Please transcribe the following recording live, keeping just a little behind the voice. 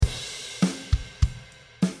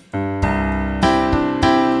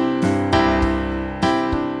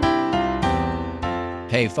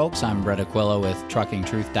Hey folks, I'm Brett Aquila with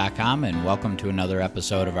TruckingTruth.com, and welcome to another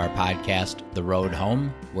episode of our podcast, The Road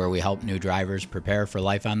Home, where we help new drivers prepare for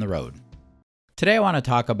life on the road. Today I want to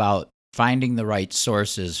talk about finding the right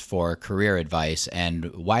sources for career advice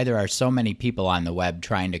and why there are so many people on the web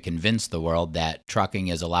trying to convince the world that trucking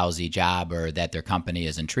is a lousy job or that their company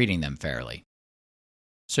isn't treating them fairly.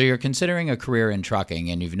 So you're considering a career in trucking,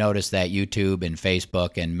 and you've noticed that YouTube and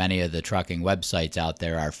Facebook and many of the trucking websites out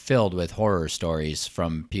there are filled with horror stories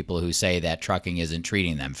from people who say that trucking isn't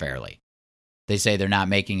treating them fairly. They say they're not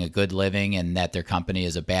making a good living and that their company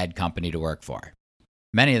is a bad company to work for.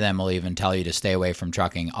 Many of them will even tell you to stay away from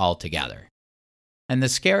trucking altogether. And the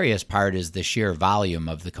scariest part is the sheer volume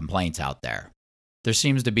of the complaints out there. There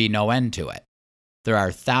seems to be no end to it. There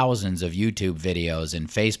are thousands of YouTube videos and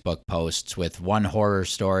Facebook posts with one horror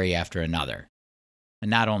story after another.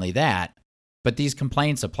 And not only that, but these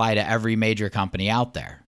complaints apply to every major company out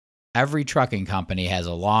there. Every trucking company has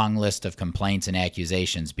a long list of complaints and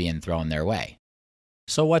accusations being thrown their way.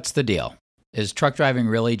 So what's the deal? Is truck driving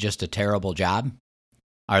really just a terrible job?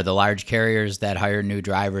 Are the large carriers that hire new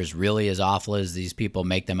drivers really as awful as these people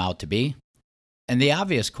make them out to be? And the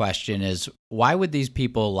obvious question is, why would these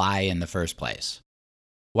people lie in the first place?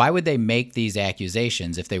 Why would they make these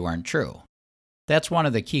accusations if they weren't true? That's one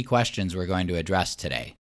of the key questions we're going to address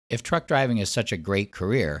today. If truck driving is such a great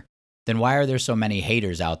career, then why are there so many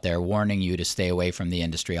haters out there warning you to stay away from the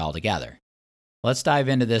industry altogether? Let's dive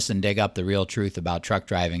into this and dig up the real truth about truck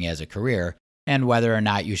driving as a career and whether or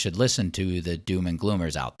not you should listen to the doom and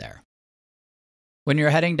gloomers out there. When you're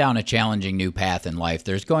heading down a challenging new path in life,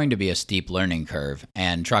 there's going to be a steep learning curve,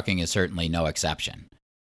 and trucking is certainly no exception.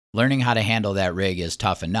 Learning how to handle that rig is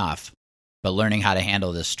tough enough, but learning how to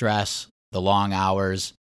handle the stress, the long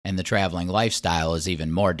hours, and the traveling lifestyle is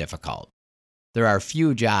even more difficult. There are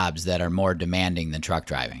few jobs that are more demanding than truck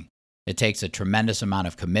driving. It takes a tremendous amount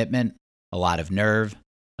of commitment, a lot of nerve,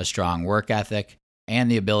 a strong work ethic,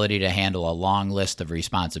 and the ability to handle a long list of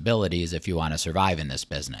responsibilities if you want to survive in this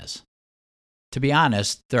business. To be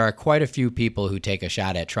honest, there are quite a few people who take a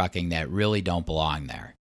shot at trucking that really don't belong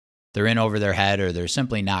there. They're in over their head, or they're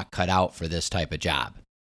simply not cut out for this type of job.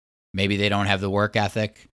 Maybe they don't have the work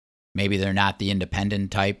ethic. Maybe they're not the independent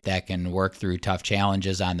type that can work through tough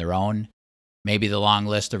challenges on their own. Maybe the long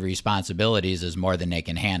list of responsibilities is more than they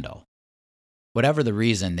can handle. Whatever the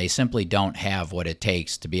reason, they simply don't have what it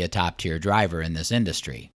takes to be a top-tier driver in this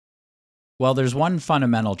industry. Well, there's one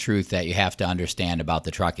fundamental truth that you have to understand about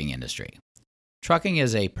the trucking industry. Trucking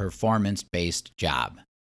is a performance-based job.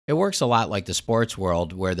 It works a lot like the sports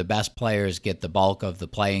world, where the best players get the bulk of the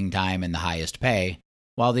playing time and the highest pay,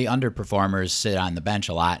 while the underperformers sit on the bench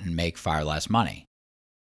a lot and make far less money.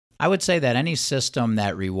 I would say that any system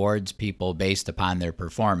that rewards people based upon their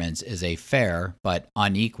performance is a fair but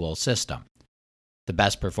unequal system. The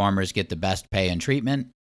best performers get the best pay and treatment,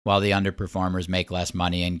 while the underperformers make less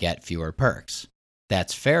money and get fewer perks.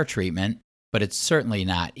 That's fair treatment, but it's certainly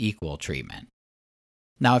not equal treatment.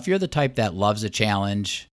 Now, if you're the type that loves a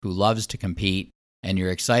challenge, who loves to compete, and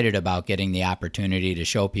you're excited about getting the opportunity to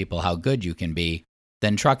show people how good you can be,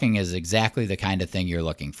 then trucking is exactly the kind of thing you're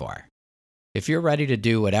looking for. If you're ready to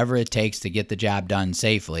do whatever it takes to get the job done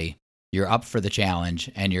safely, you're up for the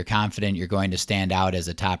challenge, and you're confident you're going to stand out as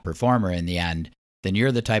a top performer in the end, then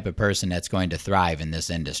you're the type of person that's going to thrive in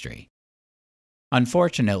this industry.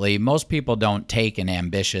 Unfortunately, most people don't take an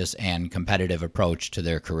ambitious and competitive approach to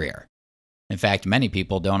their career. In fact, many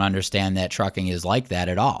people don't understand that trucking is like that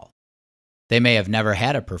at all. They may have never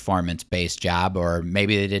had a performance-based job, or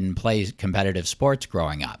maybe they didn't play competitive sports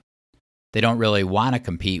growing up. They don't really want to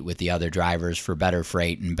compete with the other drivers for better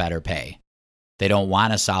freight and better pay. They don't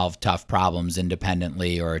want to solve tough problems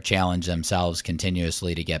independently or challenge themselves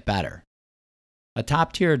continuously to get better. A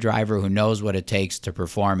top-tier driver who knows what it takes to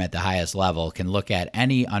perform at the highest level can look at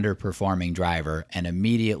any underperforming driver and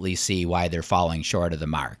immediately see why they're falling short of the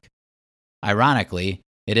mark. Ironically,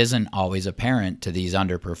 it isn't always apparent to these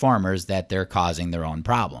underperformers that they're causing their own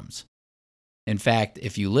problems. In fact,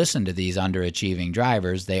 if you listen to these underachieving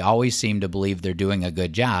drivers, they always seem to believe they're doing a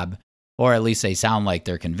good job, or at least they sound like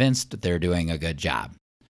they're convinced they're doing a good job.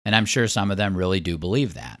 And I'm sure some of them really do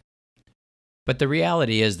believe that. But the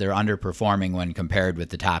reality is they're underperforming when compared with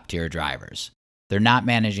the top-tier drivers. They're not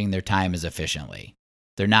managing their time as efficiently.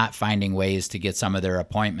 They're not finding ways to get some of their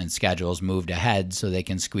appointment schedules moved ahead so they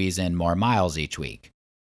can squeeze in more miles each week.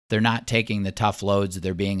 They're not taking the tough loads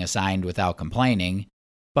they're being assigned without complaining,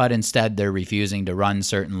 but instead they're refusing to run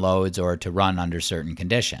certain loads or to run under certain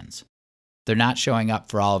conditions. They're not showing up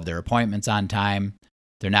for all of their appointments on time.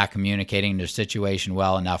 They're not communicating their situation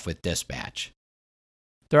well enough with dispatch.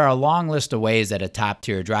 There are a long list of ways that a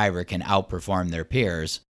top-tier driver can outperform their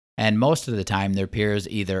peers, and most of the time their peers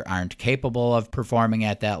either aren't capable of performing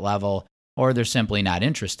at that level or they're simply not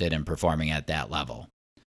interested in performing at that level.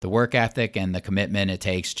 The work ethic and the commitment it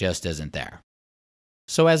takes just isn't there.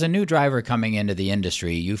 So as a new driver coming into the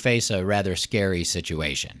industry, you face a rather scary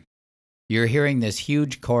situation. You're hearing this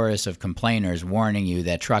huge chorus of complainers warning you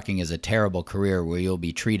that trucking is a terrible career where you'll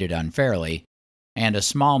be treated unfairly, and a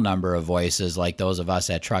small number of voices like those of us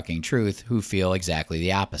at Trucking Truth who feel exactly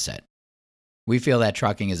the opposite. We feel that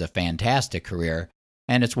trucking is a fantastic career,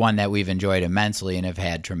 and it's one that we've enjoyed immensely and have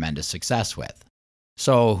had tremendous success with.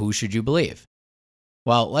 So who should you believe?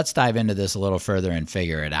 Well, let's dive into this a little further and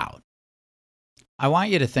figure it out. I want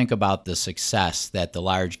you to think about the success that the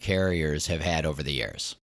large carriers have had over the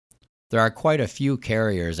years. There are quite a few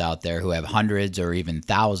carriers out there who have hundreds or even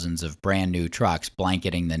thousands of brand new trucks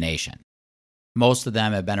blanketing the nation. Most of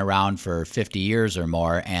them have been around for 50 years or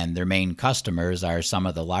more, and their main customers are some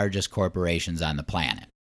of the largest corporations on the planet.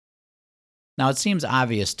 Now, it seems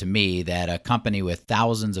obvious to me that a company with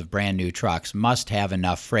thousands of brand new trucks must have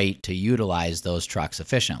enough freight to utilize those trucks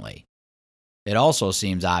efficiently. It also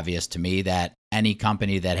seems obvious to me that any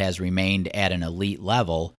company that has remained at an elite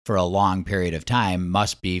level for a long period of time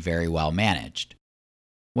must be very well managed.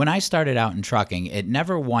 When I started out in trucking, it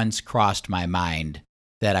never once crossed my mind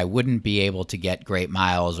that I wouldn't be able to get great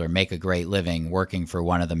miles or make a great living working for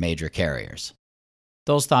one of the major carriers.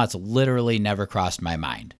 Those thoughts literally never crossed my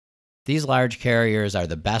mind. These large carriers are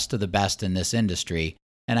the best of the best in this industry,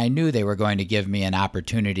 and I knew they were going to give me an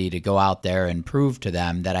opportunity to go out there and prove to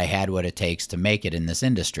them that I had what it takes to make it in this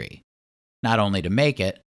industry. Not only to make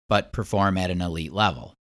it, but perform at an elite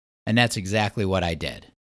level. And that's exactly what I did.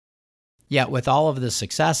 Yet with all of the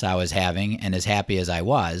success I was having, and as happy as I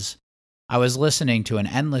was listening to an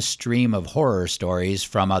endless stream of horror stories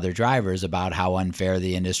from other drivers about how unfair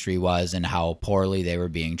the industry was and how poorly they were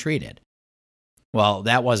being treated. Well,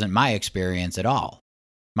 that wasn't my experience at all.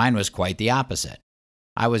 Mine was quite the opposite.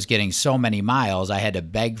 I was getting so many miles I had to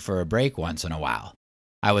beg for a break once in a while.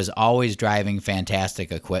 I was always driving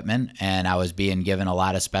fantastic equipment, and I was being given a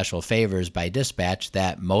lot of special favors by dispatch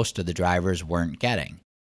that most of the drivers weren't getting.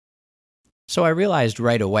 So I realized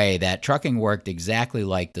right away that trucking worked exactly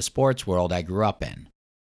like the sports world I grew up in.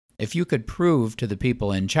 If you could prove to the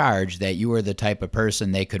people in charge that you were the type of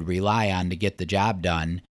person they could rely on to get the job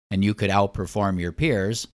done, and you could outperform your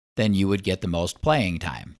peers, then you would get the most playing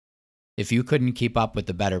time. If you couldn't keep up with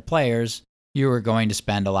the better players, you were going to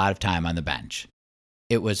spend a lot of time on the bench.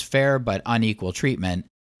 It was fair but unequal treatment,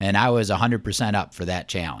 and I was 100% up for that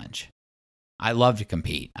challenge. I love to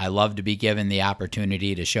compete. I love to be given the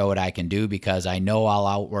opportunity to show what I can do because I know I'll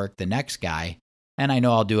outwork the next guy, and I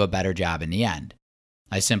know I'll do a better job in the end.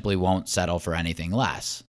 I simply won't settle for anything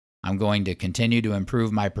less. I'm going to continue to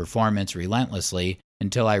improve my performance relentlessly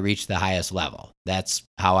until I reach the highest level. That's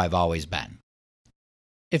how I've always been.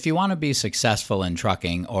 If you want to be successful in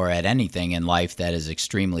trucking or at anything in life that is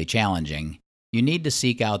extremely challenging, you need to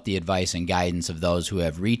seek out the advice and guidance of those who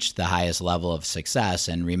have reached the highest level of success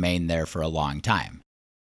and remained there for a long time.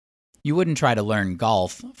 You wouldn't try to learn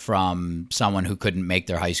golf from someone who couldn't make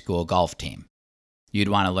their high school golf team. You'd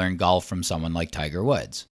want to learn golf from someone like Tiger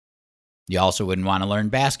Woods. You also wouldn't want to learn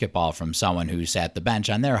basketball from someone who sat the bench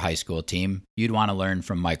on their high school team. You'd want to learn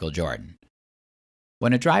from Michael Jordan.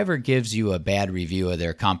 When a driver gives you a bad review of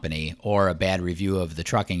their company or a bad review of the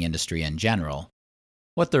trucking industry in general,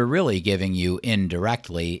 what they're really giving you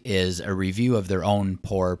indirectly is a review of their own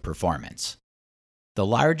poor performance. The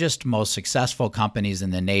largest, most successful companies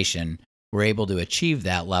in the nation were able to achieve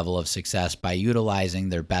that level of success by utilizing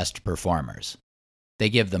their best performers. They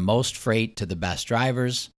give the most freight to the best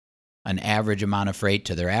drivers, an average amount of freight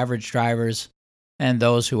to their average drivers, and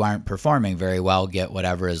those who aren't performing very well get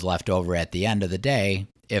whatever is left over at the end of the day,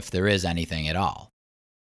 if there is anything at all.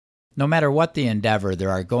 No matter what the endeavor,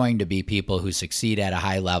 there are going to be people who succeed at a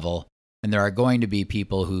high level, and there are going to be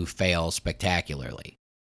people who fail spectacularly.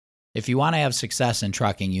 If you want to have success in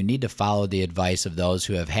trucking, you need to follow the advice of those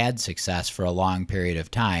who have had success for a long period of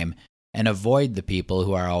time and avoid the people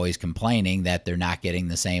who are always complaining that they're not getting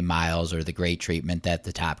the same miles or the great treatment that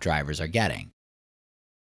the top drivers are getting.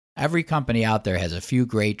 Every company out there has a few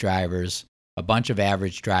great drivers, a bunch of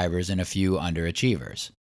average drivers, and a few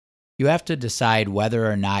underachievers. You have to decide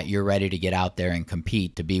whether or not you're ready to get out there and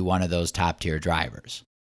compete to be one of those top-tier drivers.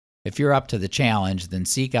 If you're up to the challenge, then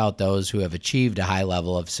seek out those who have achieved a high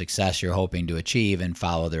level of success you're hoping to achieve and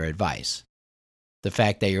follow their advice. The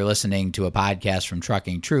fact that you're listening to a podcast from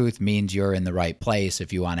Trucking Truth means you're in the right place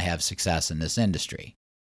if you want to have success in this industry.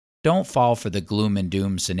 Don't fall for the gloom and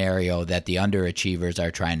doom scenario that the underachievers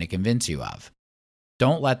are trying to convince you of.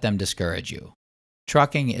 Don't let them discourage you.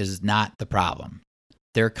 Trucking is not the problem.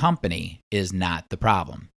 Their company is not the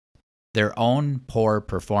problem. Their own poor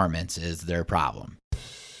performance is their problem.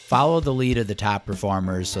 Follow the lead of the top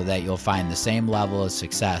performers so that you'll find the same level of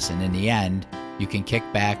success, and in the end, you can kick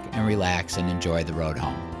back and relax and enjoy the road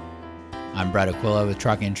home. I'm Brett Aquila with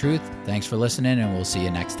Trucking Truth. Thanks for listening, and we'll see you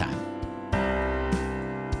next time.